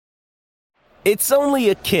It's only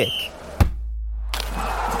a kick,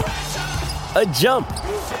 a jump,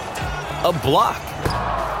 a block.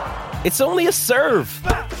 It's only a serve.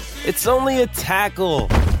 It's only a tackle,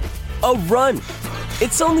 a run.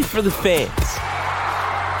 It's only for the fans.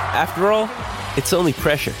 After all, it's only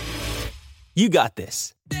pressure. You got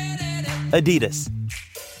this. Adidas.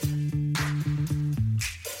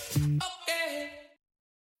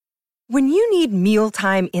 When you need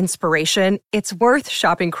mealtime inspiration, it's worth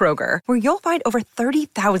shopping Kroger, where you'll find over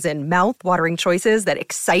 30,000 mouth-watering choices that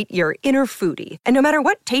excite your inner foodie. And no matter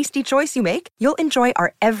what tasty choice you make, you'll enjoy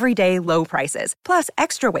our everyday low prices, plus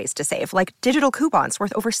extra ways to save, like digital coupons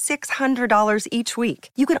worth over $600 each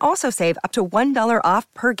week. You can also save up to $1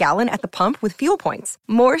 off per gallon at the pump with fuel points.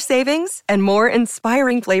 More savings and more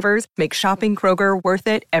inspiring flavors make shopping Kroger worth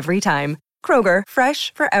it every time. Kroger,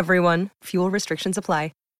 fresh for everyone. Fuel restrictions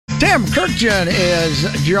apply. Tim Kurkjian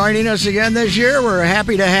is joining us again this year. We're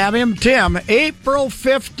happy to have him. Tim, April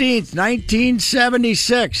 15th,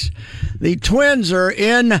 1976. The Twins are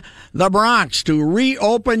in the Bronx to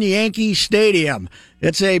reopen Yankee Stadium.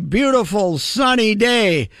 It's a beautiful, sunny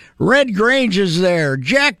day. Red Grange is there.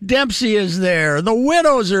 Jack Dempsey is there. The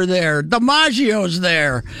Widows are there. DiMaggio's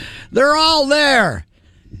there. They're all there.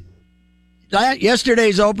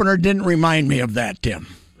 Yesterday's opener didn't remind me of that, Tim.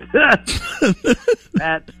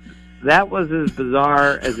 That was as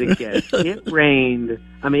bizarre as it gets. It rained.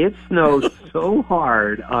 I mean, it snowed so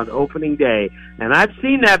hard on opening day. And I've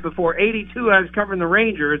seen that before. 82, I was covering the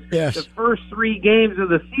Rangers. Yes. The first 3 games of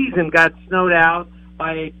the season got snowed out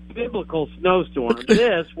by a biblical snowstorm.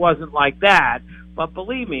 This wasn't like that. But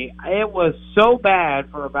believe me, it was so bad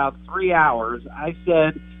for about 3 hours. I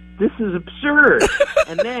said, this is absurd.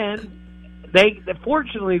 And then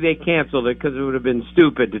fortunately they canceled it because it would have been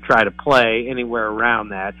stupid to try to play anywhere around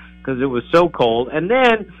that because it was so cold. And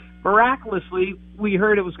then miraculously we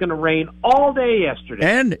heard it was going to rain all day yesterday,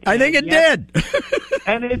 and I think it did.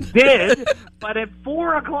 And it did. But at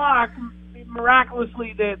 4:00,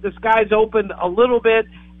 miraculously the skies opened a little bit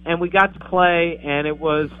and we got to play, and it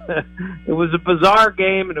was a bizarre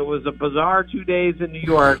game, and it was a bizarre 2 days in New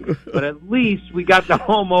York, but at least we got the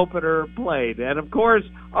home opener played. And, of course,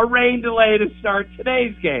 a rain delay to start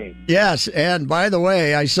today's game. Yes, and by the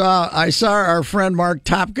way, I saw our friend Mark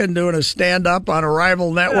Topkin doing a stand-up on a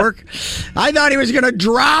rival network. I thought he was going to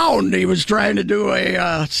drown. He was trying to do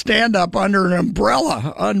a stand-up under an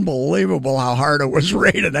umbrella. Unbelievable how hard it was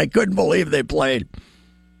raining. I couldn't believe they played.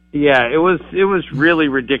 Yeah, it was really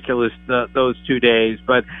ridiculous those 2 days.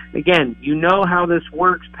 But again, you know how this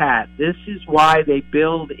works, Pat. This is why they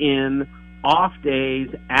build in off days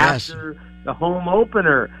after the home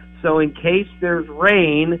opener. So in case there's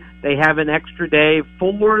rain, they have an extra day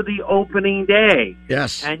for the opening day.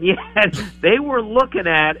 Yes. And yet they were looking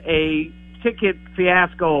at a ticket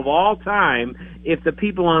fiasco of all time if the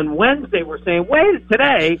people on Wednesday were saying, wait,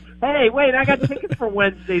 I got tickets for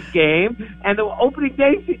Wednesday's game. And the opening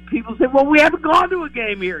day people said, well, we haven't gone to a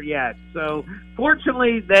game here yet. So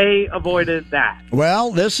fortunately, they avoided that.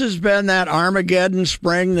 Well, this has been that Armageddon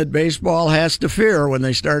spring that baseball has to fear when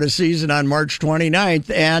they start a season on March 29th.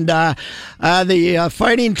 And the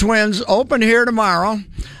Fighting Twins open here tomorrow.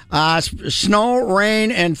 Snow, rain,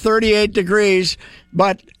 and 38 degrees.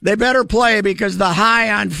 But they better play because the high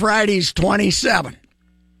on Friday's 27.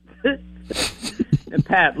 And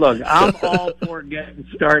Pat, look, I'm all for getting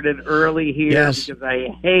started early here because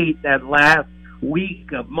I hate that last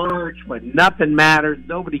week of March when nothing matters,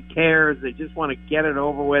 nobody cares, they just want to get it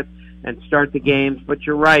over with and start the games. But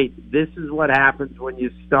you're right, this is what happens when you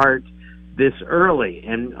start this early.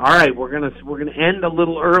 And all right, we're gonna end a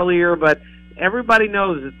little earlier, but everybody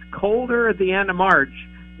knows it's colder at the end of March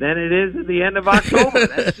than it is at the end of October.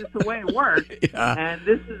 That's just the way it works. Yeah. And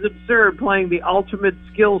this is absurd, playing the ultimate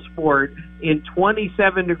skill sport in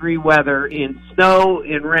 27-degree weather, in snow,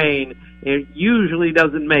 in rain. It usually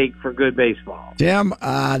doesn't make for good baseball. Tim,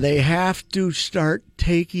 they have to start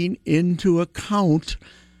taking into account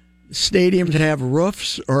stadiums that have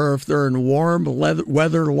roofs or if they're in warm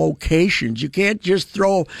weather locations. You can't just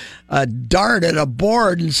throw a dart at a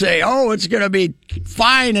board and say, oh, it's going to be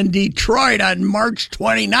fine in Detroit on March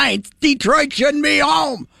 29th. Detroit shouldn't be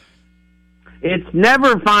home. It's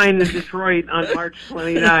never fine in Detroit on March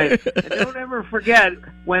 29th. And don't ever forget,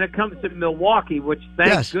 when it comes to Milwaukee, which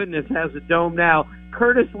thank goodness has a dome now,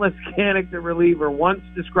 Curtis Leskanic, the reliever, once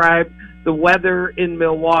described the weather in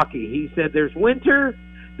Milwaukee. He said there's winter,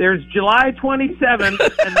 there's July 27th,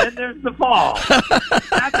 and then there's the fall.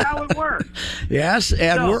 That's how it works. Yes,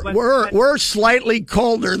 and we're slightly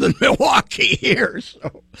colder than Milwaukee here.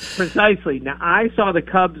 So. Precisely. Now, I saw the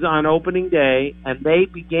Cubs on opening day, and they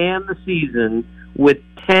began the season with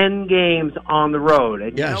 10 games on the road.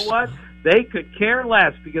 And yes. You know what? They could care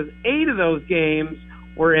less because 8 of those games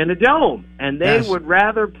were in a dome, and they yes. would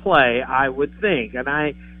rather play, I would think, and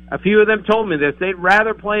a few of them told me this, they'd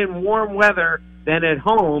rather play in warm weather than at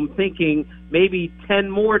home, thinking maybe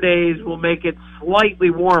 10 more days will make it slightly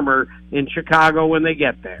warmer in Chicago when they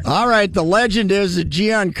get there. All right, the legend is that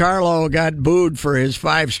Giancarlo got booed for his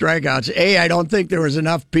 5 strikeouts. I don't think there was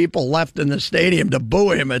enough people left in the stadium to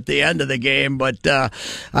boo him at the end of the game, but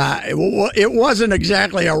it wasn't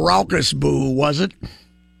exactly a raucous boo, was it?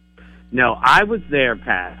 No, I was there,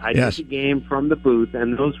 Pat. I yes. did the game from the booth,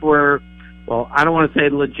 and those were, well, I don't want to say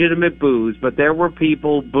legitimate boos, but there were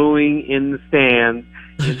people booing in the stands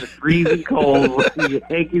in the freezing cold when the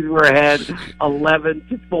Yankees were ahead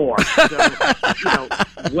 11-4. So,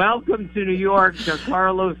 welcome to New York,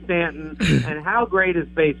 Giancarlo Stanton. And how great is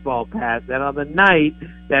baseball, Pat, that on the night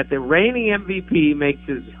that the reigning MVP makes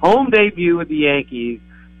his home debut with the Yankees,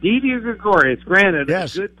 Didi Gregorius, granted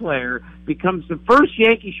yes. a good player, becomes the first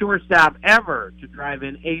Yankee shortstop ever to drive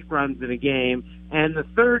in 8 runs in a game, and the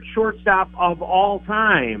 3rd shortstop of all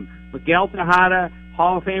time. Miguel Tejada,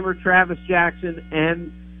 Hall of Famer Travis Jackson,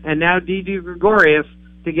 and now Didi Gregorius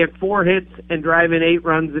to get 4 hits and drive in 8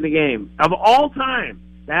 runs in a game. Of all time,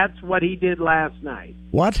 that's what he did last night.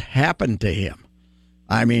 What happened to him?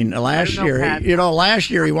 I mean, last year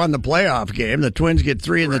he won the playoff game. The Twins get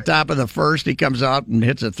 3 in the top of the first. He comes out and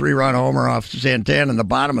hits a 3-run homer off Santana in the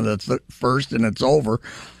bottom of the first, and it's over.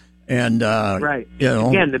 And right.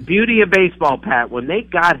 Again, the beauty of baseball, Pat, when they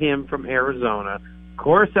got him from Arizona, of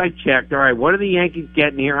course I checked, all right, what are the Yankees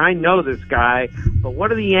getting here? I know this guy, but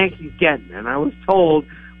what are the Yankees getting? And I was told,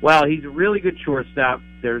 well, he's a really good shortstop.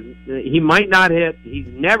 He might not hit. He's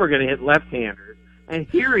never going to hit left-handers. And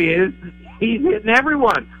here he is. He's hitting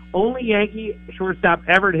everyone. Only Yankee shortstop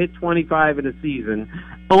ever to hit 25 in a season.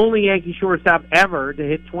 Only Yankee shortstop ever to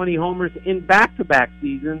hit 20 homers in back-to-back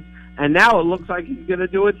seasons. And now it looks like he's going to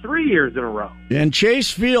do it 3 years in a row. And Chase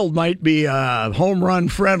Field might be home run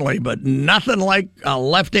friendly, but nothing like a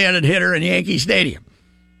left-handed hitter in Yankee Stadium.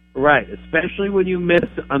 Right, especially when you miss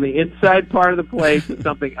on the inside part of the plate,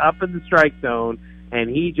 something up in the strike zone, and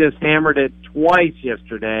he just hammered it twice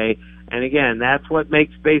yesterday. And again, that's what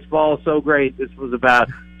makes baseball so great. This was about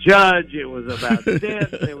Judge, it was about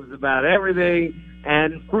this, it was about everything.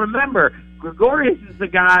 And remember, Gregorius is the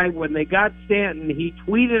guy, when they got Stanton, he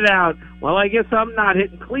tweeted out, well, I guess I'm not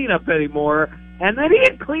hitting cleanup anymore. And then he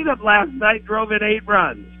hit cleanup last night, drove in 8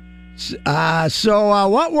 runs. So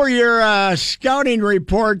what were your scouting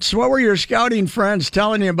reports, what were your scouting friends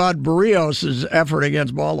telling you about Barrios' effort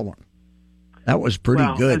against Baltimore? That was pretty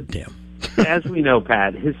good, Tim. As we know,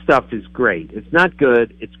 Pat, his stuff is great. It's not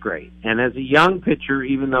good, it's great. And as a young pitcher,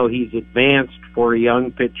 even though he's advanced for a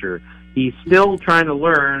young pitcher, he's still trying to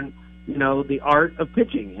learn, the art of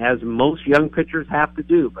pitching, as most young pitchers have to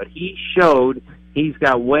do. But he showed he's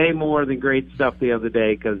got way more than great stuff the other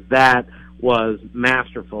day, because that was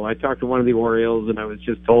masterful. I talked to one of the Orioles, and I was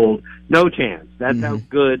just told, no chance. That's how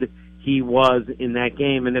good he was in that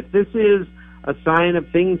game. And if this is a sign of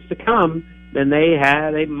things to come, then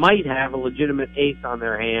they might have a legitimate ace on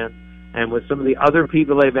their hands. And with some of the other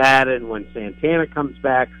people they've added, when Santana comes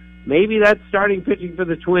back, maybe that starting pitching for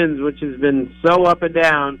the Twins, which has been so up and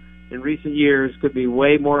down in recent years, could be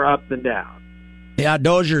way more up than down. Yeah,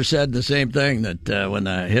 Dozier said the same thing, that when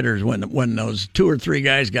the hitters, when those 2 or 3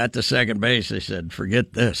 guys got to second base, they said,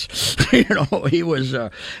 forget this. He was,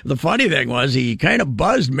 the funny thing was, he kind of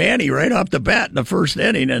buzzed Manny right off the bat in the first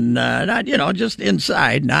inning, and not, just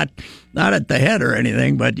inside, not at the head or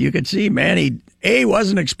anything, but you could see Manny, A,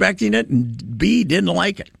 wasn't expecting it, and B, didn't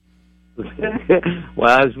like it.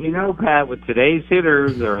 Well, as we know, Pat, with today's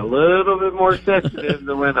hitters, they're a little bit more sensitive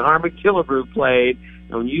than when Harmon Killebrew played.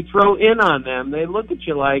 And when you throw in on them, they look at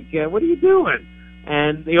you like, what are you doing?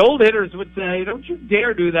 And the old hitters would say, don't you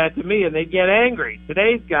dare do that to me, and they'd get angry.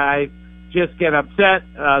 Today's guys just get upset.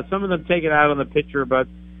 Some of them take it out on the pitcher, but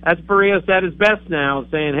that's Barrios at his best now,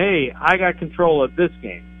 saying, hey, I got control of this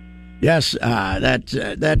game. Yes,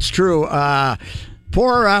 that's true.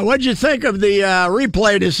 What'd you think of the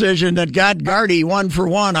replay decision that got Gardy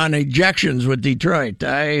 1-for-1 on ejections with Detroit?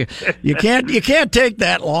 You can't take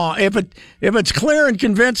that long. If it's clear and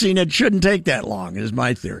convincing, it shouldn't take that long, is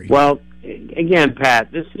my theory. Well, again,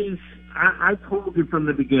 Pat, this is, I told you from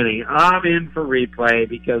the beginning, I'm in for replay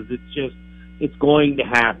because it's going to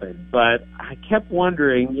happen. But I kept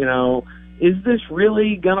wondering, is this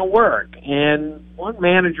really going to work? And one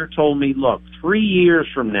manager told me, look, 3 years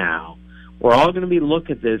from now, we're all going to be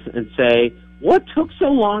looking at this and say, what took so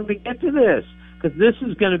long to get to this? Because this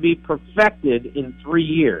is going to be perfected in 3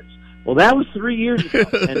 years. Well, that was 3 years ago,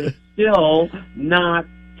 and it's still not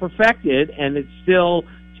perfected, and it's still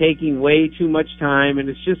taking way too much time, and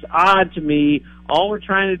it's just odd to me. All we're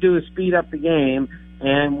trying to do is speed up the game,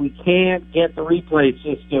 and we can't get the replay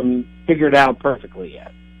system figured out perfectly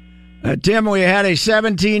yet. Tim, we had a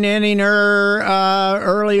 17-inninger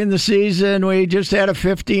early in the season. We just had a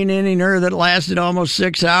 15-inninger that lasted almost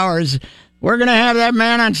 6 hours. We're going to have that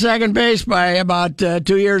man on second base by about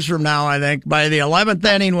 2 years from now, I think. By the 11th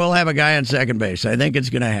inning, we'll have a guy on second base. I think it's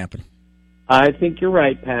going to happen. I think you're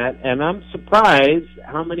right, Pat, and I'm surprised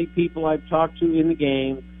how many people I've talked to in the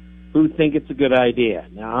game who think it's a good idea.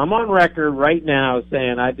 Now, I'm on record right now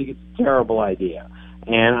saying I think it's a terrible idea.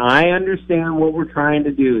 And I understand what we're trying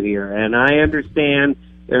to do here, and I understand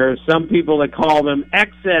there are some people that call them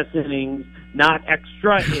excess innings, not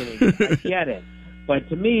extra innings. I get it. But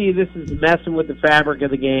to me, this is messing with the fabric of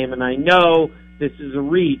the game, and I know this is a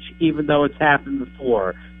reach, even though it's happened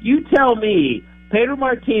before. You tell me, Pedro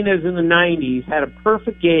Martinez in the 90s had a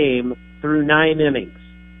perfect game through 9 innings,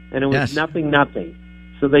 and it was nothing.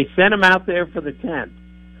 So they sent him out there for the 10th.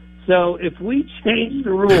 So if we change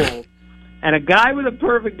the rule, and a guy with a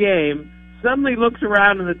perfect game suddenly looks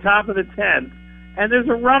around in the top of the 10th, and there's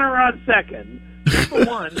a runner on second.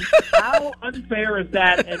 Number one, how unfair is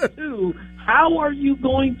that? And two, how are you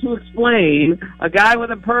going to explain a guy with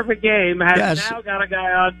a perfect game has now got a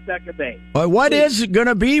guy on second base? Well, what is it going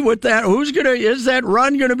to be with that? Is that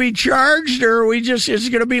run going to be charged, or is it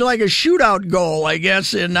going to be like a shootout goal? I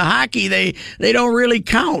guess in the hockey they don't really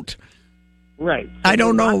count. Right. So I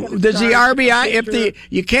don't know. Does the RBI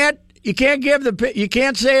you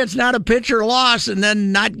can't say it's not a pitcher loss and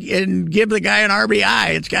then give the guy an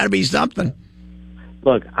RBI. It's got to be something.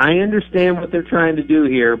 Look, I understand what they're trying to do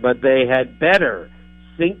here, but they had better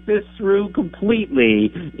think this through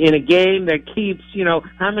completely in a game that keeps,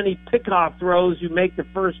 how many pickoff throws you make to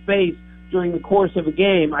first base during the course of a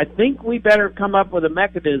game. I think we better come up with a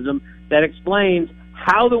mechanism that explains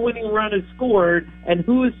how the winning run is scored and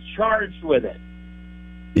who is charged with it.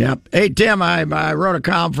 Yep. Hey, Tim, I wrote a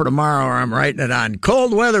column for tomorrow, or I'm writing it on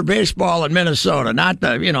cold weather baseball in Minnesota, not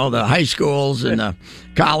the high schools and the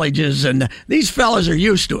colleges, and these fellas are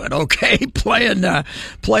used to it, okay, playing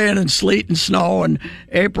in sleet and snow in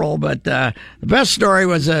April. But the best story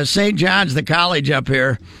was St. John's, the college up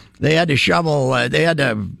here. They had to they had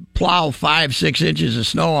to plow 5-6 inches of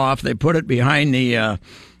snow off. They put it behind the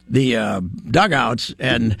dugouts,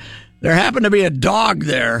 and there happened to be a dog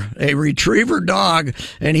there, a retriever dog,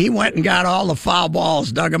 and he went and got all the foul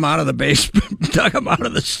balls, dug them out of the basement, dug them out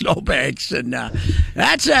of the snowbanks, and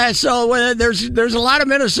that's so. There's a lot of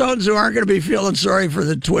Minnesotans who aren't going to be feeling sorry for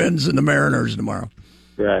the Twins and the Mariners tomorrow.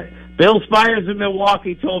 Right. Bill Spires in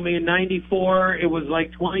Milwaukee told me in '94 it was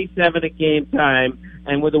like 27 at game time,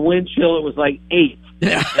 and with a wind chill it was like 8.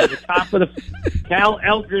 Yeah. At the top of Cal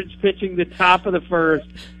Eldridge pitching the top of the first.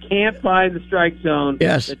 Can't find the strike zone.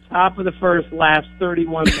 Yes. The top of the first lasts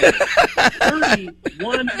 31 minutes.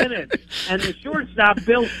 31 minutes. And the shortstop,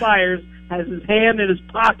 Bill Spires, has his hand in his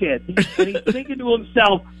pocket, and he's thinking to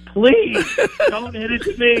himself, please, don't hit it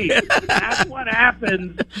to me. That's what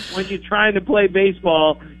happens when you're trying to play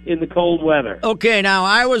baseball in the cold weather. Okay, now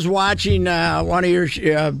I was watching one of your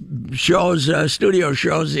shows, studio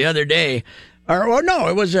shows the other day.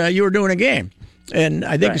 It was you were doing a game. And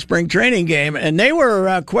I think a spring training game, and they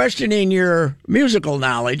were questioning your musical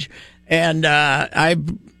knowledge. And you and I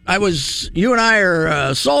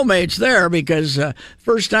are soulmates there, because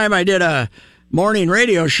first time I did a morning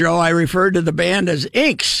radio show, I referred to the band as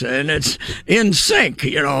Inks, and it's in sync,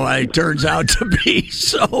 it turns out to be.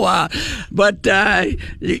 So, but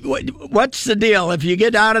what's the deal? If you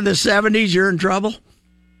get out of the 70s, you're in trouble?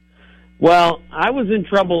 Well, I was in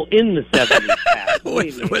trouble in the 70s, Pat.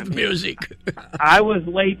 with music. I was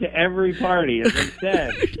late to every party, as I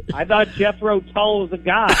said. I thought Jethro Tull was a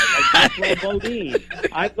guy, like Jethro Bodine.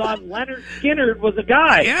 I thought Leonard Skinner was a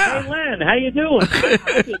guy. Yeah. Hey, Len, how you doing?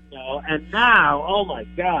 I didn't know. And now, oh my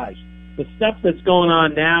gosh, the stuff that's going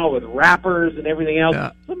on now with rappers and everything else.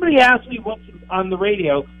 Yeah. Somebody asked me what's on the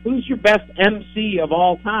radio, who's your best MC of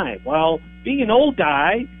all time? Well, being an old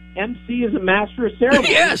guy, MC is a master of ceremony.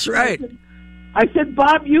 Yes, right. I said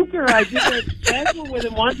Bob Uecker. I did a banquet with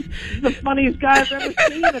him once. He's the funniest guy I've ever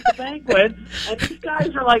seen at the banquet. And these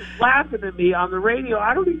guys are like laughing at me on the radio.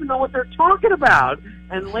 I don't even know what they're talking about.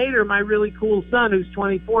 And later, my really cool son, who's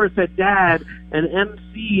 24, said, Dad, an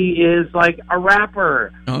MC is like a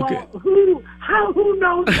rapper. Okay. Well, who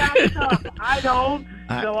knows that stuff? I don't.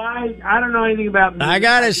 So I don't know anything about music. I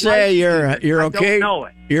gotta say, I don't know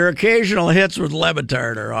it. Your occasional hits with Le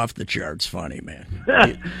Batard are off the charts funny, man.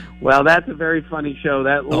 Well, that's a very funny show.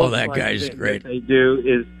 That guy's great. That they do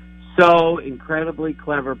is so incredibly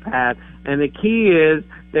clever, Pat. And the key is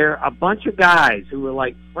they're a bunch of guys who are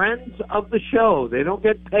like friends of the show. They don't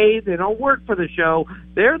get paid. They don't work for the show.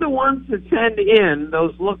 They're the ones that send in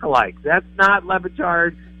those lookalikes. That's not Le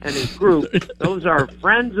and his group. Those are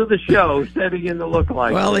friends of the show sending in the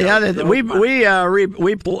lookalikes. Well, we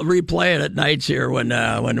replay it at nights here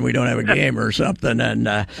when we don't have a game or something.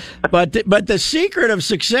 And but the secret of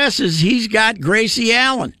success is he's got Gracie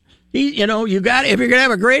Allen. If you're gonna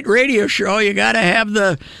have a great radio show, you got to have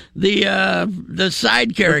the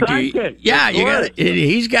side character. Yeah,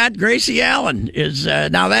 he's got Gracie Allen.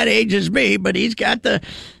 Now that ages me, but he's got the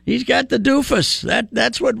doofus.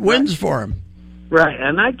 That's what wins for him. Right,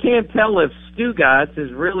 and I can't tell if Stugotz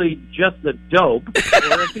is really just a dope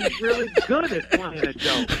or if he's really good at playing a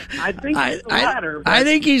dope. I think it's the latter. I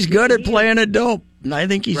think he's good at playing a dope. And I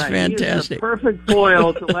think he's fantastic. He is the perfect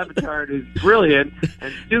foil to Le Batard, who's brilliant,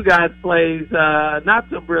 and Stugotz plays not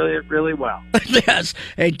so brilliant really well. Yes.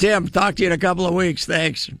 Hey, Tim, talk to you in a couple of weeks.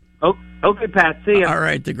 Thanks. Oh, okay, Pat. See you. All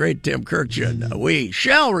right, the great Tim Kurkjian. We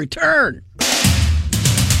shall return.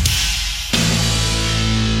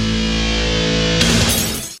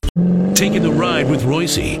 Taking the ride with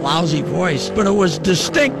Royce. Lousy voice, but it was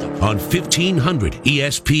distinctive. On 1500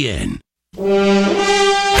 ESPN.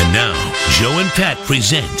 And now, Joe and Pat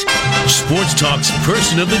present Sports Talk's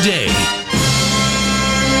Person of the Day.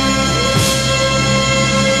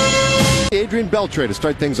 Adrian Beltre to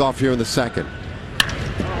start things off here in the second.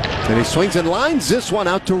 And he swings and lines this one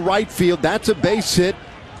out to right field. That's a base hit.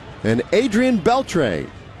 And Adrian Beltre,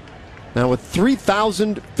 now with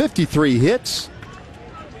 3,053 hits,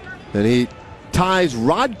 and he ties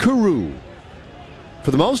Rod Carew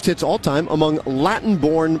for the most hits all-time among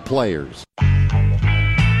Latin-born players.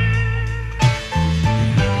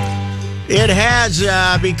 It has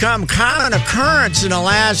become common occurrence in the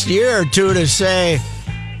last year or two to say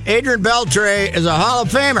Adrian Beltre is a Hall of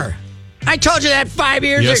Famer. I told you that 5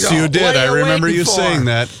 years ago. Yes, you did. I remember you saying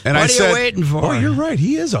that. And what are you waiting for? Oh, you're right.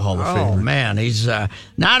 He is a Hall of Famer. Oh, man. He's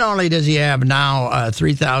not only does he have now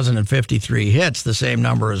 3,053 hits, the same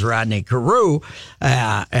number as Rodney Carew,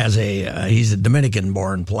 he's a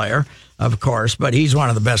Dominican-born player, of course, but he's one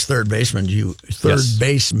of the best third basemen you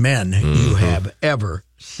have ever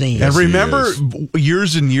seen. And remember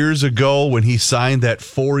years and years ago when he signed that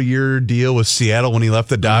 4-year deal with Seattle when he left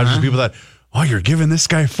the Dodgers, people thought, oh, you're giving this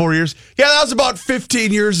guy 4 years? Yeah, that was about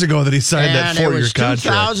 15 years ago that he signed that 4-year contract.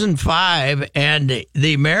 2005, and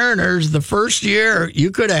the Mariners, the first year,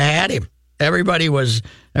 you could have had him. Everybody was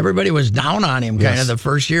down on him kind of the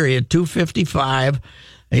first year. He had 255.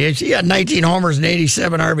 He had 19 homers and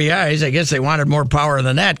 87 RBIs. I guess they wanted more power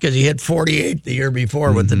than that because he hit 48 the year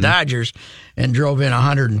before with the Dodgers and drove in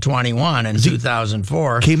 121 in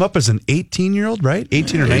 2004. Came up as an 18-year-old, right?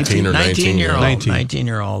 18 or 19?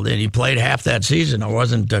 19-year-old. And he played half that season. It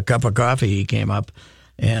wasn't a cup of coffee. He came up.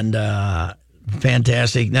 And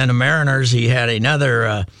fantastic. Then the Mariners, he had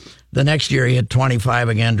another... the next year he hit 25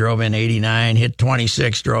 again, drove in 89. Hit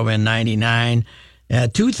 26, drove in 99.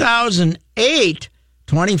 2008...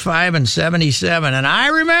 25 and 77. And I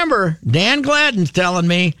remember Dan Gladden telling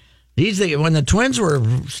me when the Twins were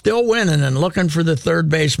still winning and looking for the third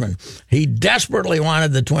baseman, he desperately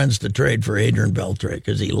wanted the Twins to trade for Adrian Beltre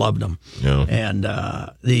because he loved him. Yeah. And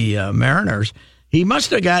the Mariners, he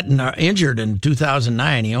must have gotten injured in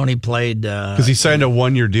 2009. He only played... Because he signed a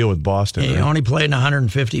 1-year deal with Boston. He only played in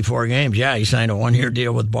 154 games. Yeah, he signed a 1-year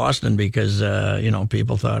deal with Boston because,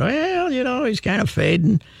 people thought, he's kind of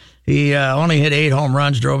fading. He only hit 8 home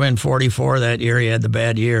runs, drove in 44 that year. He had the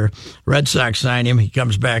bad year. Red Sox signed him. He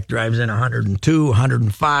comes back, drives in 102,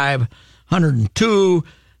 105, 102,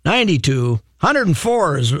 92,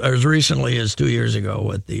 104 as recently as 2 years ago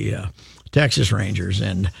with the Texas Rangers.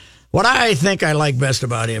 And what I think I like best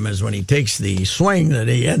about him is when he takes the swing that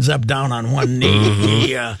he ends up down on one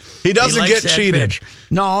knee. He doesn't get cheated. Pitch.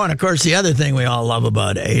 No, and of course the other thing we all love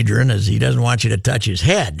about Adrian is he doesn't want you to touch his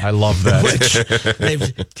head. I love that. Which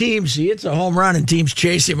teams, he hits a home run and teams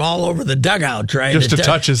chase him all over the dugout trying to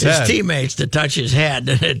touch his head. His teammates to touch his head.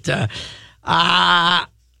 You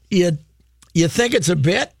think it's a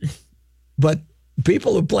bit, but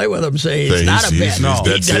people who play with him say it's not a bit. No,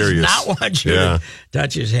 he does not want you to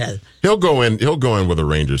touch his head. He'll go in with a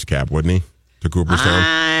Rangers cap, wouldn't he? To Cooperstown?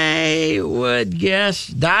 I would guess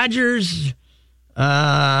Dodgers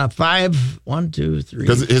 1, 2, 3.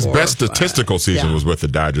 Because his best statistical season was with the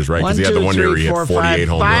Dodgers, right? Because he had the 1 year he hit 48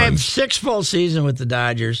 home runs. 6 full seasons with the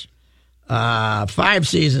Dodgers, 5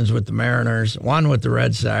 seasons with the Mariners, 1 with the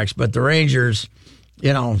Red Sox, but the Rangers.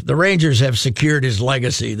 The Rangers have secured his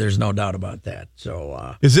legacy. There's no doubt about that.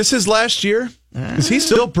 So, is this his last year? Because he's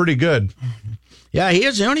still pretty good. Yeah, he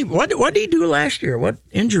is the only. What did he do last year? What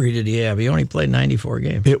injury did he have? He only played 94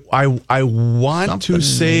 games. I want to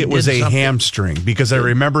say it was a hamstring because I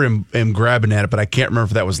remember him grabbing at it, but I can't remember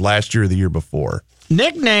if that was last year or the year before.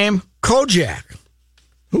 Nickname, Kojak.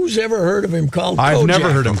 Who's ever heard of him called Kojak? I've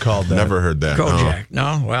never heard him called that. Never heard that. Kojak.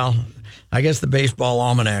 No? Well, I guess the Baseball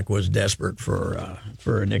Almanac was desperate for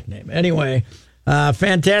a nickname. Anyway,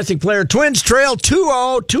 fantastic player. Twins trail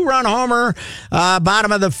 2-0, two-run homer,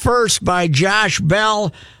 bottom of the first by Josh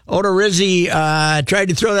Bell. Odorizzi tried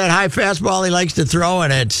to throw that high fastball he likes to throw,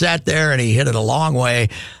 and it sat there, and he hit it a long way.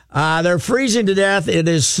 They're freezing to death. It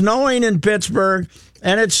is snowing in Pittsburgh,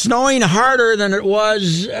 and it's snowing harder than it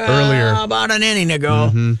was earlier, about an inning ago.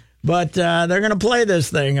 Mm-hmm. But they're going to play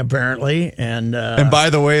this thing, apparently. And by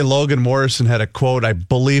the way, Logan Morrison had a quote, I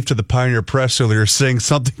believe, to the Pioneer Press earlier, saying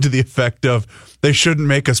something to the effect of, they shouldn't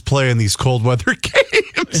make us play in these cold weather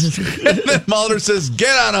games. And then Mulder says,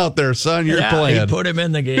 get on out there, son. You're playing. He put him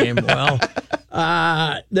in the game. Well,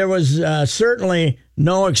 there was certainly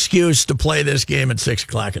no excuse to play this game at 6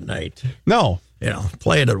 o'clock at night. No.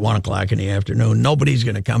 Play it at 1 o'clock in the afternoon. Nobody's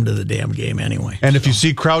going to come to the damn game anyway. And if you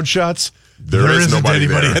see crowd shots, there isn't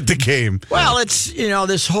anybody at the game. Well, it's,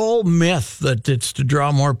 this whole myth that it's to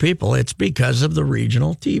draw more people. It's because of the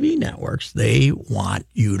regional TV networks. They want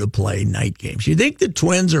you to play night games. You think the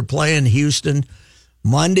Twins are playing Houston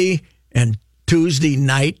Monday and Tuesday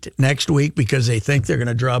night next week because they think they're going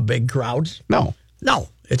to draw big crowds? No.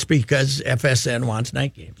 It's because FSN wants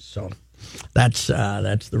night games. So that's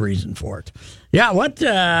the reason for it. Yeah,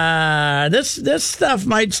 this stuff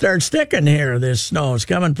might start sticking here. This snow is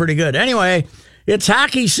coming pretty good. Anyway, it's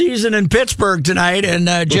hockey season in Pittsburgh tonight, and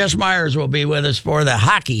Jess Myers will be with us for the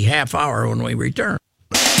hockey half hour when we return.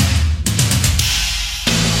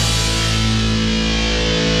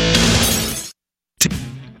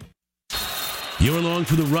 You're along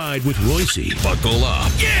for the ride with Royce. Buckle up.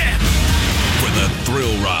 Yeah! For the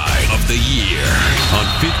thrill ride of the year on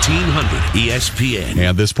 1500 ESPN.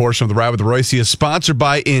 And this portion of the Ride with Royce is sponsored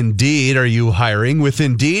by Indeed. Are you hiring? With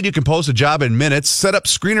Indeed, you can post a job in minutes, set up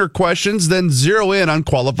screener questions, then zero in on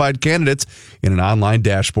qualified candidates in an online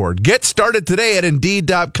dashboard. Get started today at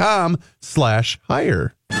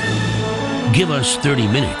Indeed.com/hire. Give us 30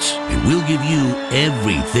 minutes, and we'll give you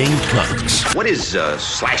everything Cubs. What is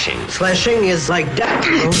slashing? Slashing is like that.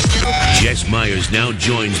 Jess Myers now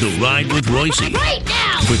joins the Ride with Royce right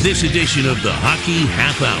now for this edition of the Hockey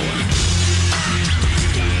Half Hour.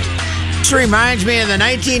 This reminds me of the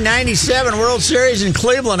 1997 World Series in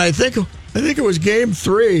Cleveland. I think it was Game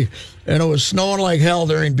 3, and it was snowing like hell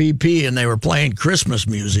during BP, and they were playing Christmas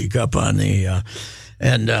music up on the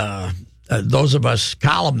those of us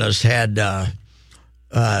columnists had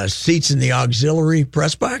seats in the auxiliary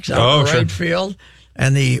press box out in the right field,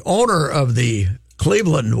 and the owner of the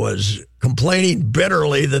Cleveland was complaining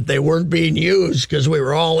bitterly that they weren't being used because we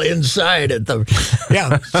were all inside at the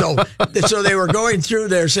So they were going through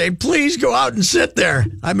there saying, "Please go out and sit there."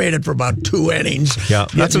 I made it for about 2 innings. Yeah,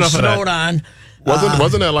 that's enough of that. Snowed on.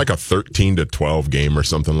 Wasn't that like a 13-12 game or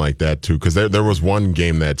something like that too? Because there was one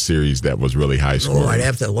game that series that was really high scoring. Oh, I'd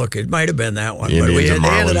have to look. It might have been that one. But they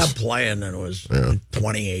ended up playing, and it was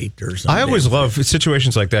 28 or something. I always love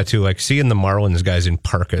situations like that too, like seeing the Marlins guys in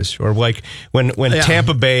parkas, or like when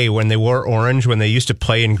Tampa Bay, when they wore orange, when they used to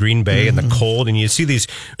play in Green Bay in the cold, and you see these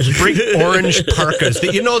bright orange parkas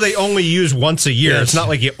that they only use once a year. Yes. It's not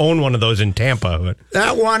like you own one of those in Tampa. But.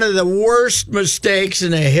 That one of the worst mistakes in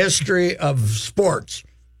the history of sports,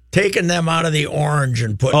 taking them out of the orange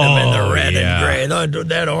and putting them in the red and gray.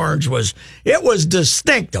 That orange was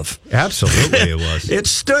distinctive. Absolutely, it was. It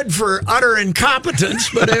stood for utter incompetence,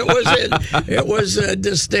 but it was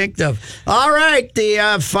distinctive. All right,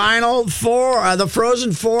 the Final Four, the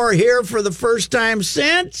Frozen Four here for the first time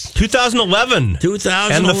since 2011.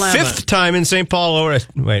 2011, and the 5th time in St. Paul.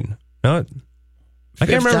 Wait, no, I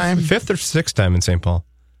can't remember. 5th or 6th time in St. Paul.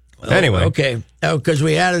 Anyway. Okay. because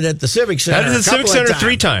we had it at the Civic Center. At the Civic Center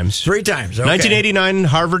 3 times. 3 times. Okay. 1989,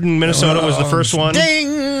 Harvard and Minnesota was the first one.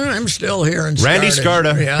 Ding! I'm still here in Randy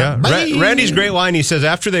Scarda. Yeah. Randy's great line. He says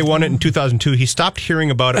after they won it in 2002, he stopped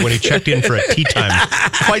hearing about it when he checked in for a tea time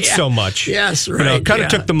quite so much. Yes, right. Kind of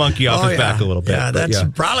took the monkey off his back a little bit. Yeah, that's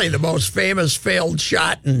probably the most famous failed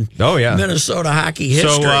shot in Minnesota hockey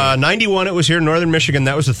history. So 91, it was here in Northern Michigan.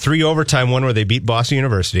 That was a 3 overtime one where they beat Boston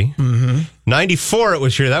University. Mm-hmm. 94, it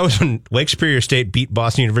was here. That was when Lake Superior State beat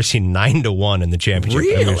Boston University 9-1 in the championship.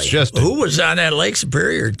 Really? I mean, Who was on that Lake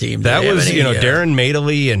Superior team? That was, Darren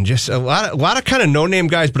Madeley and just a lot of kind of no-name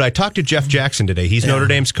guys. But I talked to Jeff Jackson today. He's Notre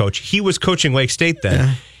Dame's coach. He was coaching Lake State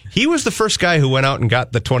then. He was the first guy who went out and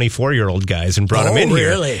got the 24-year-old guys and brought them in here.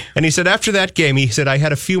 Really? And he said after that game, he said, I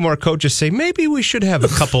had a few more coaches say, maybe we should have a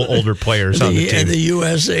couple older players on the team. The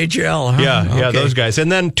USHL, huh? Yeah, those guys.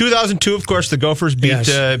 And then 2002, of course, the Gophers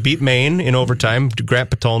beat Maine in overtime. Grant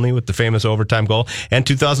Patolny with the famous overtime goal. And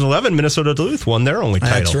 2011, Minnesota Duluth won their only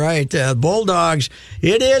title. That's right. Bulldogs.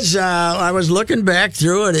 It is, I was looking back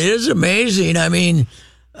through it. It is amazing. I mean,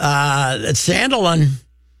 Sandelin,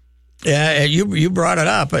 you brought it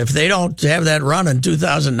up. If they don't have that run in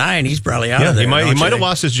 2009, he's probably out of there. He might have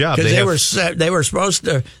lost his job. Because they were supposed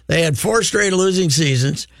to, they had 4 straight losing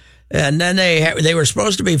seasons. And then they were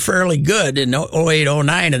supposed to be fairly good in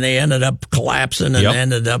 08-09, and they ended up collapsing and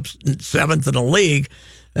ended up 7th in the league.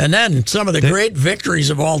 And then some of the great victories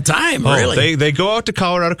of all time, really. They go out to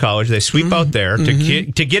Colorado College. They sweep out there to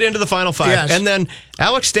get into the Final Five. Yes. And then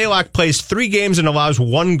Alex Stalock plays 3 games and allows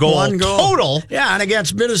 1 goal total. Yeah, and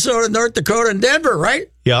against Minnesota, North Dakota, and Denver, right?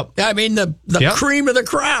 Yep. I mean, the cream of the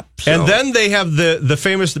crop. So. And then they have the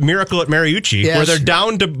famous miracle at Mariucci, where they're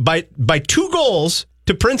down to by 2 goals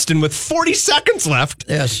to Princeton with 40 seconds left.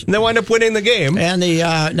 Yes. And they wind up winning the game. And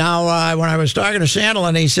now when I was talking to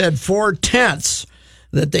Sandelin, he said 4/10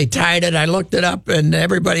 that they tied it. I looked it up, and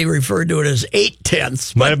everybody referred to it as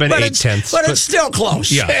 8/10. Might have been 8/10. But it's still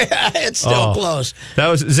close. Yeah. It's still close. That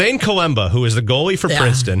was Zane Kalemba, who was the goalie for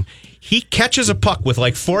Princeton. He catches a puck with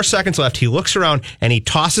like 4 seconds left. He looks around, and he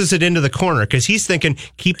tosses it into the corner because he's thinking,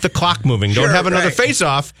 keep the clock moving. Don't have another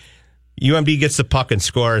face-off. UMD gets the puck and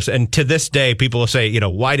scores, and to this day, people will say,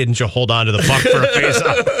 why didn't you hold on to the puck for a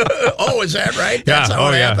face-off? Oh, is that right? That's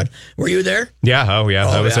how it happened. Were you there? Yeah,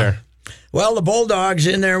 I was there. Well, the Bulldogs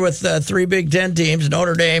in there with 3 Big Ten teams.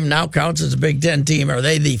 Notre Dame now counts as a Big Ten team. Are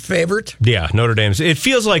they the favorite? Yeah, Notre Dame's. It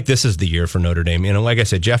feels like this is the year for Notre Dame. Like I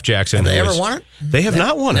said, Jeff Jackson. Have they ever won it? They have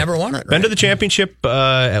not won it. Never won it. Right? Been to the championship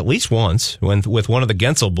at least once with one of the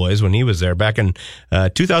Gensel boys when he was there. Back in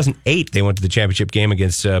 2008, they went to the championship game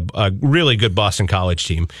against a really good Boston College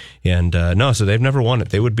team. And so they've never won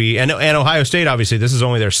it. They would be, and Ohio State, obviously, this is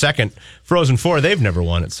only their second Frozen Four. They've never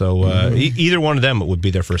won it. So either one of them, it would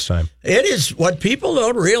be their first time. It is what people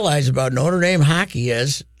don't realize about Notre Dame hockey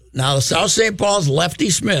is now South St. Paul's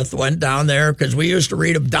Lefty Smith went down there because we used to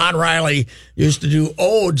read of Don Riley used to do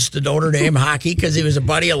odes to Notre Dame hockey because he was a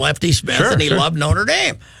buddy of Lefty Smith and he loved Notre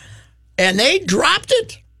Dame. And they dropped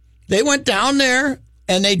it. They went down there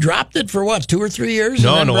and they dropped it for what, 2 or 3 years?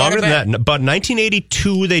 No, longer than that. But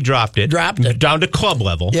 1982 they dropped it down to club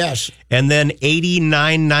level. Yes. And then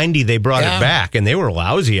 89-90 they brought it back, and they were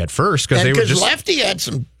lousy at first because they were just Lefty had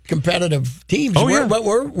some competitive teams. But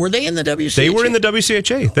were they in the WCHA? They were in the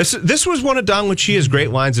WCHA. This was one of Don Lucia's great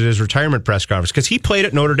lines at his retirement press conference because he played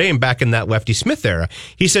at Notre Dame back in that Lefty Smith era.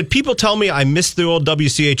 He said, people tell me I miss the old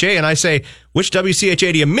WCHA, and I say, which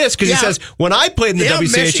WCHA do you miss? Because he says, when I played in the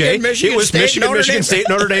WCHA, it was Michigan State,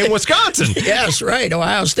 Notre Dame, Wisconsin. Yes, right.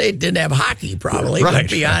 Ohio State didn't have hockey, probably. Right.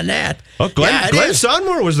 But beyond that. Well, Glenn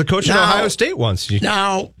Sonmore was the coach at Ohio State once.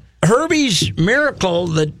 Now, Herbie's miracle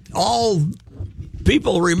that all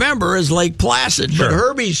people remember is Lake Placid, but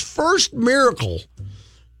Herbie's first miracle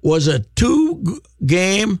was a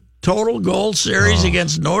 2-game total goal series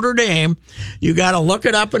against Notre Dame. You got to look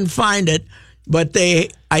it up and find it, but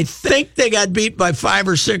I think they got beat by 5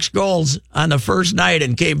 or 6 goals on the first night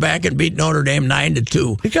and came back and beat Notre Dame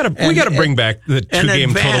 9-2. We got to bring back the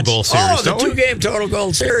 2-game total goal series. The 2-game total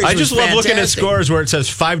goal series. I just love looking at scores where it says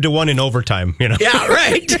 5-1 in overtime. Yeah,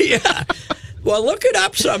 right. Yeah. Well, look it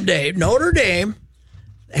up someday. Notre Dame.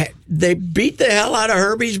 They beat the hell out of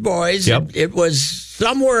Herbie's boys. Yep. It was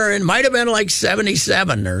somewhere in, might have been like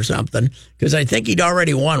 77 or something, because I think he'd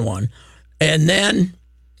already won one. And then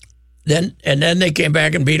they came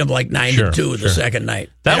back and beat him like 9-2 the second night.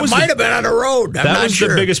 That might have been on the road. I'm not sure.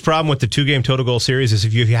 The biggest problem with the 2-game total goal series is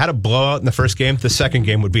if you had a blowout in the first game, the second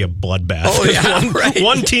game would be a bloodbath. Oh yeah,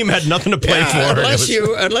 one team had nothing to play for.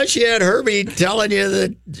 Unless you had Herbie telling you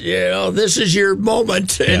that this is your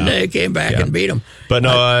moment, and they came back and beat him. But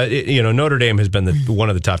no, Notre Dame has been one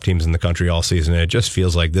of the top teams in the country all season, and it just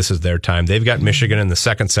feels like this is their time. They've got Michigan in the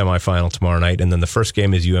second semifinal tomorrow night, and then the first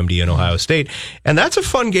game is UMD and Ohio State, and that's a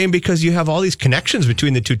fun game because you have all these connections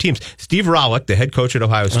between the two teams. Steve Rollick, the head coach at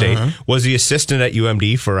Ohio State, was the assistant at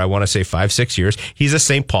UMD for, I want to say, 5-6 years. He's a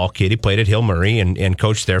St. Paul kid. He played at Hill Murray and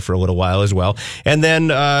coached there for a little while as well. And then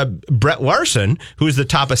Brett Larson, who's the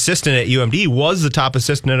top assistant at UMD, was the top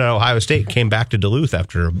assistant at Ohio State, came back to Duluth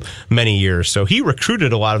after many years. So he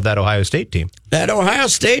recruited a lot of that Ohio State team. That Ohio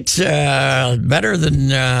State's better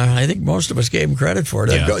than I think most of us gave him credit for.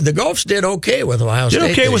 The Gophs did okay with Ohio State.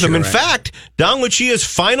 Did okay with them. In fact, Don Lucia's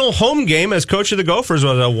final home game as coach of the Gophers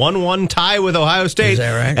was a 1-1 tie with Ohio State. Is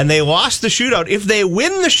that right? And they lost the shootout. If they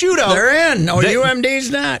win the shootout, they're in. No,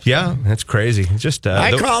 UMD's not. Yeah, that's crazy. Just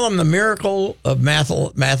I call them the miracle of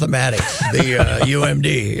mathematics, the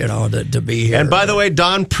UMD, to be here. And by the way,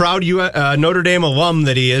 Don, proud Notre Dame alum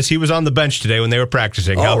that he is, he was on the bench today when they were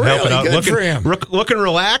practicing. Really? Helping out. Good for him. Looking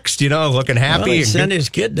relaxed, looking happy. Well, he sent his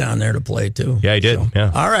kid down there to play, too. Yeah, he did. So,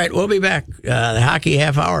 yeah. All right, we'll be back. The Hockey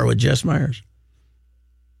Half Hour with Jess Myers.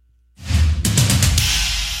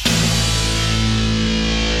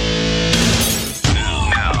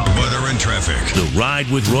 Traffic. The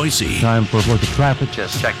Ride with Royce. Time for a look at traffic.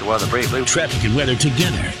 Just check the weather briefly. Traffic and weather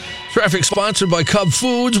together. Traffic sponsored by Cub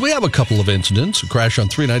Foods. We have a couple of incidents. A crash on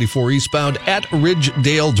 394 eastbound at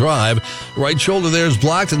Ridgedale Drive. Right shoulder there is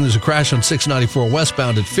blocked, and there's a crash on 694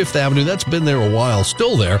 westbound at 5th Avenue. That's been there a while,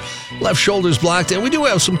 still there. Left shoulder's blocked, and we do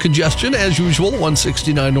have some congestion, as usual,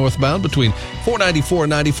 169 northbound between 494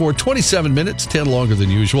 and 94, 27 minutes, 10 longer than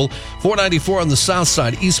usual. 494 on the south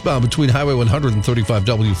side, eastbound between Highway 100 and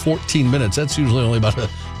 35W, 14 minutes. That's usually only about a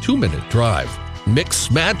 2-minute drive. Mix,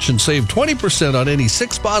 match, and save 20% on any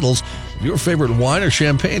 6 bottles of your favorite wine or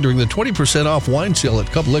champagne during the 20% off wine sale at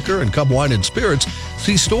Cub Liquor and Cub Wine and Spirits.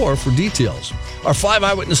 See store for details. Our 5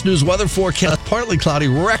 Eyewitness News weather forecast: partly cloudy,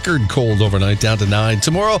 record cold overnight, down to 9.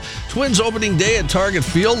 Tomorrow, Twins opening day at Target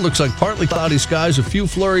Field. Looks like partly cloudy skies, a few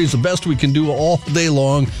flurries, the best we can do all day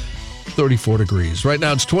long. 34 degrees. Right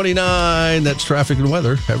now it's 29. That's traffic and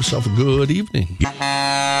weather. Have yourself a good evening.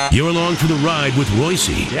 You're along for the ride with Royce.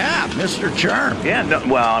 Yeah, Mr. Charm. Yeah, no,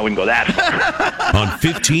 well, I wouldn't go that far. On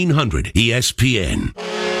 1500 ESPN.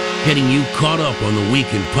 Getting you caught up on the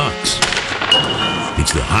week in pucks.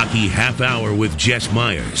 It's the Hockey Half Hour with Jess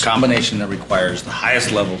Myers. Combination that requires the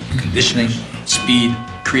highest level of conditioning, speed,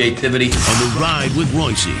 creativity. On the ride with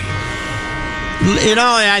Royce.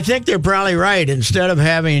 I think they're probably right. Instead of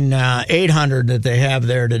having 800 that they have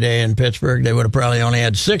there today in Pittsburgh, they would have probably only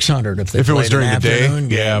had 600 if it was during the day.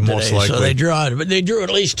 Yeah, most likely. So they drew at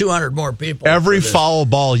least 200 more people. Every foul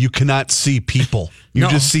ball, you cannot see people. You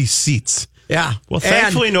just see seats. Yeah. Well,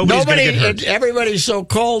 thankfully, nobody's going to get hurt. Everybody's so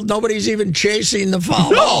cold, nobody's even chasing the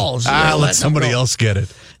foul balls. Let somebody else get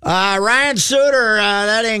it. Ryan Suter,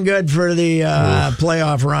 that ain't good for the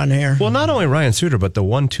playoff run here. Well, not only Ryan Suter, but the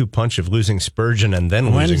 1-2 punch of losing Spurgeon and then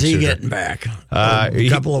losing Suter. When's he getting back? A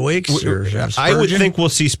couple of weeks? I would think we'll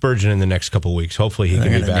see Spurgeon in the next couple of weeks. Hopefully he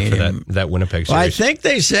can be back for that Winnipeg series. Well, I think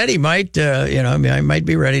they said he might, he might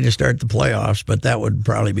be ready to start the playoffs, but that would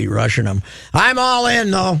probably be rushing him. I'm all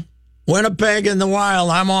in, though. Winnipeg in the Wild,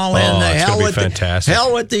 I'm all in.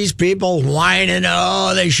 Hell with these people whining,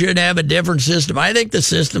 they should have a different system. I think the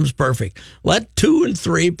system's perfect. Let 2 and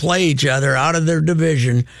 3 play each other out of their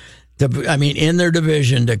division, in their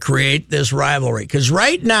division to create this rivalry. Because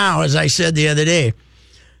right now, as I said the other day,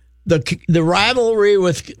 the rivalry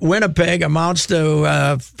with Winnipeg amounts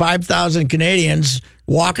to 5,000 Canadians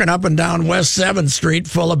walking up and down West 7th Street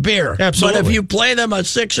full of beer. Absolutely. But if you play them a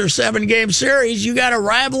 6 or 7 game series, you got a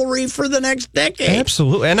rivalry for the next decade.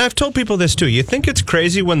 Absolutely. And I've told people this too. You think it's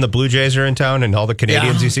crazy when the Blue Jays are in town and all the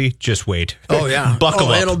Canadians you see? Just wait. Oh, yeah. Buckle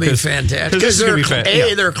up. It'll be fantastic. Because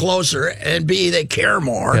they're closer, and B, they care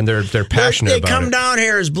more. And they're passionate about it. They come down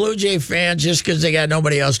here as Blue Jay fans just because they got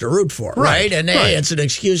nobody else to root for, right? And it's an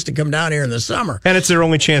excuse to come down here in the summer. And it's their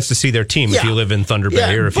only chance to see their team if you live in Thunder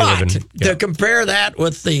Bay or if you live in... to compare that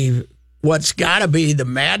with what's got to be the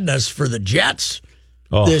madness for the Jets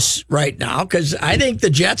this right now, because I think the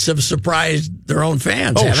Jets have surprised their own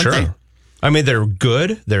fans, haven't they? I mean, they're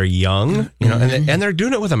good, they're young, and they're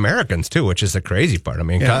doing it with Americans, too, which is the crazy part. I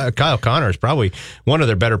mean, Kyle Connor is probably one of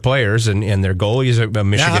their better players, and their goalie is a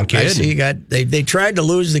Michigan kid. I see. They tried to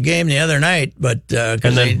lose the game the other night, but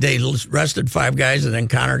because they rested 5 guys, and then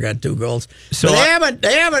Connor got 2 goals. So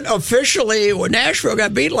they haven't officially, when Nashville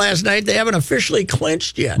got beat last night, they haven't officially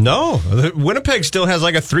clinched yet. No. Winnipeg still has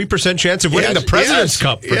like a 3% chance of winning the President's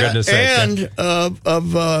Cup, for goodness sake. And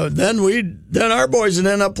then our boys would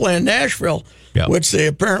end up playing Nashville. Which they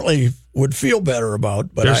apparently would feel better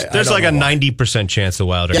about. But there's like a 90% chance the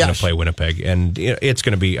Wild are going to play Winnipeg, and it's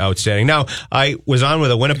going to be outstanding. Now, I was on with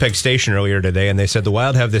a Winnipeg station earlier today, and they said the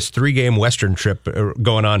Wild have this 3-game Western trip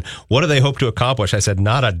going on. What do they hope to accomplish? I said,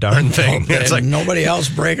 not a darn thing. It's like nobody else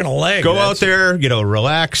breaking a leg. Go out there,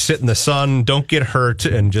 relax, sit in the sun, don't get hurt,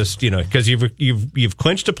 and just because you've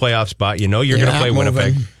clinched a playoff spot, you're going to play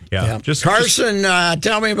Winnipeg. Yeah. Carson,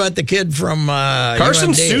 tell me about the kid from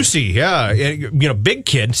Carson UMD. Soucy, big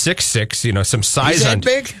kid, 6'6", some size. He's that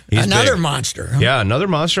big? He's another big. monster. Huh? Yeah, another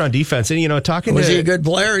monster on defense. And, was he a good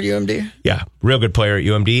player at UMD? Yeah. real good player at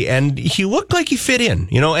UMD, and he looked like he fit in,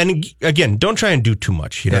 and again, don't try and do too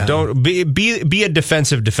much. Don't be a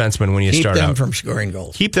defensive defenseman when you start out. Keep them from scoring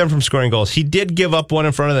goals. Keep them from scoring goals. He did give up one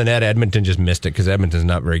in front of the net. Edmonton just missed it because Edmonton's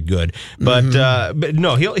not very good. But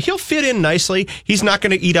no, he'll fit in nicely. He's not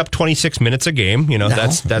going to eat up 26 minutes a game.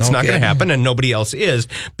 That's not going to happen, and nobody else is.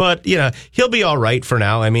 But he'll be all right for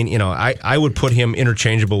now. I mean, I would put him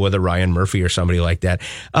interchangeable with a Ryan Murphy or somebody like that.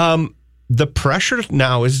 The pressure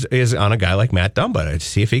now is on a guy like Matt Dumba to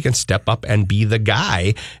see if he can step up and be the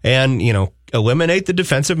guy and, eliminate the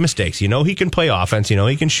defensive mistakes. He can play offense.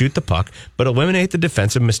 He can shoot the puck, but eliminate the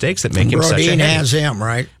defensive mistakes that make him such a Brodin has him,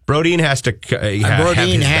 right? Brodin has to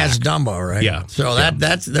Brodin has Dumba, right? Yeah. So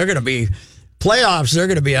that's they're going to be playoffs. They're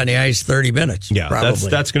going to be on the ice 30 minutes. Yeah, probably.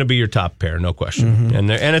 That's going to be your top pair, no question.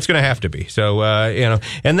 And it's going to have to be. So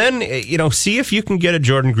and then see if you can get a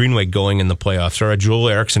Jordan Greenway going in the playoffs or a Joel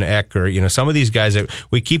Eriksson Ek or some of these guys that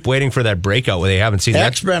we keep waiting for that breakout where they haven't seen.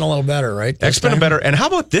 Ek's been a little better, right? Ek's been better. And how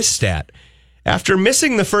about this stat? After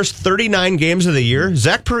missing the first 39 games of the year,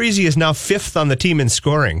 Zach Parise is now 5th on the team in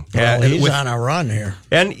scoring. Well, he's on a run here.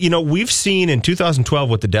 And, we've seen in 2012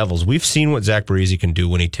 with the Devils, we've seen what Zach Parise can do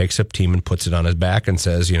when he takes up team and puts it on his back and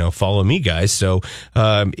says, follow me, guys. So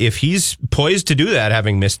if he's poised to do that,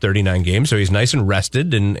 having missed 39 games, so he's nice and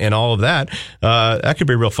rested and all of that, that could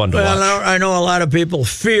be real fun to watch. I know a lot of people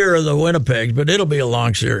fear the Winnipeg, but it'll be a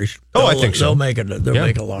long series. I think so. They'll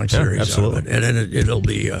make a long series absolutely. out of it.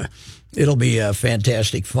 And it'll be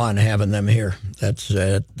fantastic fun having them here.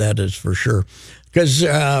 That is for sure. Because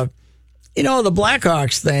the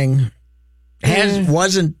Blackhawks thing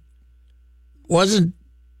wasn't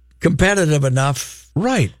competitive enough,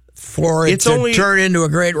 right? For it to turn into a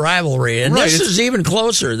great rivalry, and this is even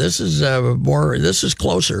closer. This is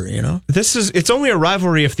closer. It's only a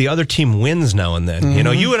rivalry if the other team wins now and then.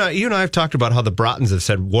 You and I have talked about how the Broughton's have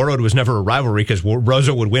said Warroad was never a rivalry because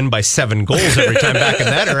Rosa would win by 7 goals every time back in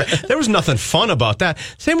that era. There was nothing fun about that.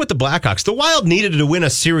 Same with the Blackhawks. The Wild needed to win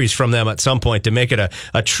a series from them at some point to make it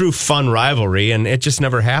a true fun rivalry, and it just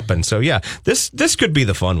never happened. So yeah, this could be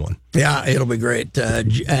the fun one. Yeah, it'll be great. All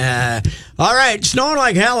right, snowing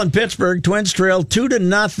like hell in Pittsburgh. Twins trail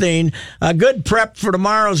 2-0. A good prep for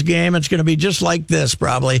tomorrow's game. It's going to be just like this,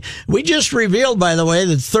 probably. We just revealed, by the way,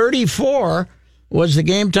 that 34 was the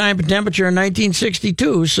game time temperature in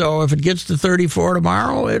 1962. So if it gets to 34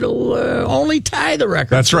 tomorrow, it'll only tie the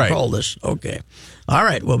record. That's right. Coldest. Okay. All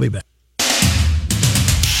right, we'll be back.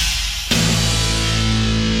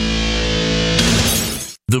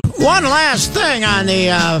 One last thing on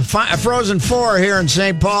the Frozen Four here in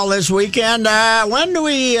St. Paul this weekend. When do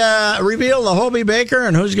we reveal the Hobey Baker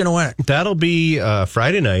and who's going to win it? That'll be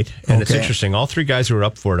Friday night, and It's interesting. All 3 guys who are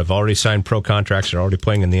up for it have already signed pro contracts. They're already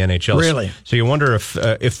playing in the NHL. Really? So you wonder if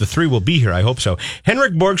the 3 will be here. I hope so.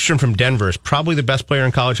 Henrik Borgstrom from Denver is probably the best player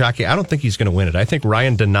in college hockey. I don't think he's going to win it. I think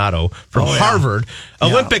Ryan Donato from Harvard,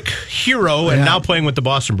 Olympic hero, and now playing with the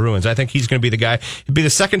Boston Bruins. I think he's going to be the guy. It'll be the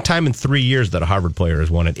second time in 3 years that a Harvard player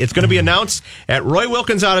has won it. It's going to be announced at Roy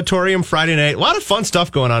Wilkins Auditorium Friday night. A lot of fun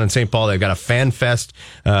stuff going on in St. Paul. They've got a fan fest.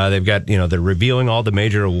 They've got, they're revealing all the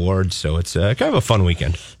major awards. So it's kind of a fun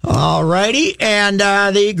weekend. All righty. And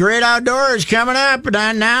the Great Outdoors coming up.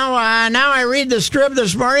 Now I read the Strip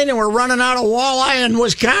this morning, and we're running out of walleye in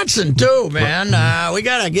Wisconsin, too, man. We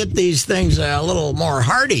got to get these things a little more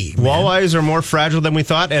hardy. Man. Walleyes are more fragile than we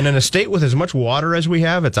thought. And in a state with as much water as we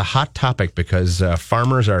have, it's a hot topic because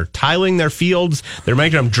farmers are tiling their fields. They're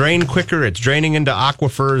making them drain quicker. It's draining into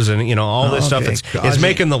aquifers and all this stuff. It's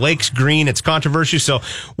making the lakes green. It's controversial. So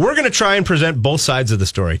we're going to try and present both sides of the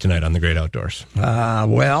story tonight on the Great Outdoors.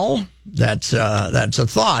 Well, that's a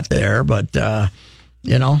thought there, but I'm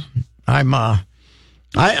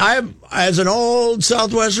as an old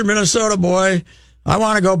southwestern Minnesota boy, I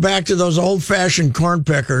want to go back to those old-fashioned corn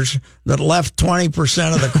pickers that left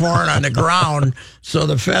 20% of the corn on the ground so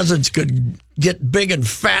the pheasants could get big and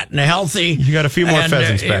fat and healthy. You got a few more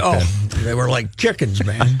pheasants back then. They were like chickens,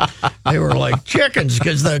 man. They were like chickens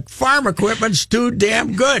because the farm equipment's too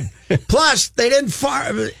damn good. Plus, they didn't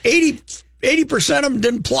farm. 80% of them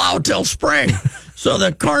didn't plow till spring. So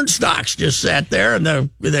the corn stalks just sat there, and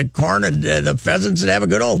the corn and the pheasants would have a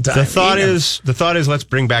good old time. The thought is, let's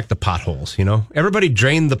bring back the potholes. Everybody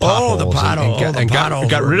drained the potholes and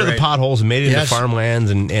got rid of the potholes and made it into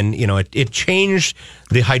farmlands, and it changed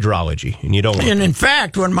the hydrology, and you don't want And that. In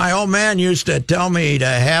fact, when my old man used to tell me to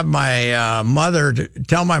have my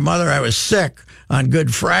tell my mother I was sick on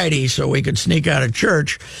Good Friday so we could sneak out of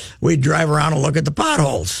church, we'd drive around and look at the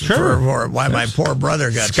potholes. Sure. For why my poor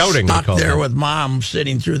brother got Scouting, stuck there with Mom a.m.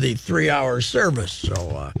 sitting through the 3-hour service.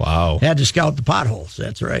 So wow, had to scout the potholes.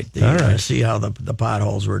 That's right. All right. See how the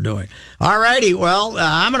potholes were doing. All righty. Well,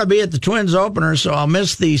 I'm going to be at the Twins opener, so I'll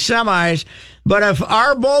miss the semis. But if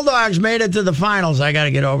our Bulldogs made it to the finals, I got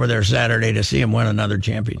to get over there Saturday to see them win another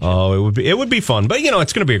championship. Oh, it would be fun. But,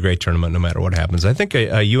 it's going to be a great tournament no matter what happens. I think a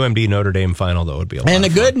UMD Notre Dame final, though, would be a lot of fun.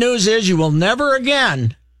 And the good news is you will never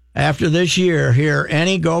again, after this year, hear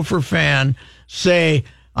any Gopher fan say,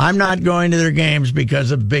 I'm not going to their games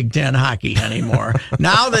because of Big Ten hockey anymore.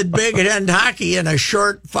 Now that Big Ten hockey in a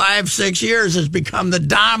short 5-6 years has become the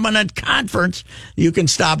dominant conference, you can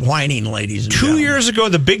stop whining, ladies and gentlemen. 2 years ago,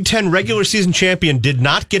 the Big Ten regular season champion did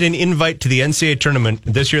not get an invite to the NCAA tournament.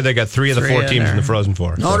 This year, they got 3 of the 4 teams in the Frozen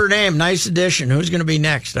Four. Notre Dame, nice addition. Who's going to be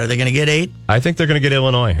next? Are they going to get 8? I think they're going to get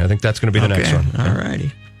Illinois. I think that's going to be the next one. All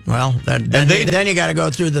righty. Well, then you got to go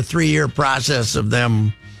through the 3-year process of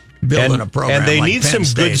them building a program. And they like need Penn some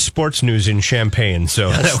State. good sports news in Champaign, so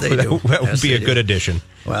Yes, that would be a good addition.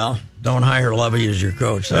 Well, don't hire Lovey as your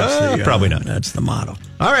coach. That's probably not. That's the motto.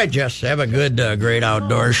 All right, Jess, have a good, great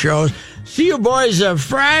outdoor show. See you boys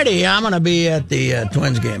Friday. I'm going to be at the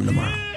Twins game tomorrow.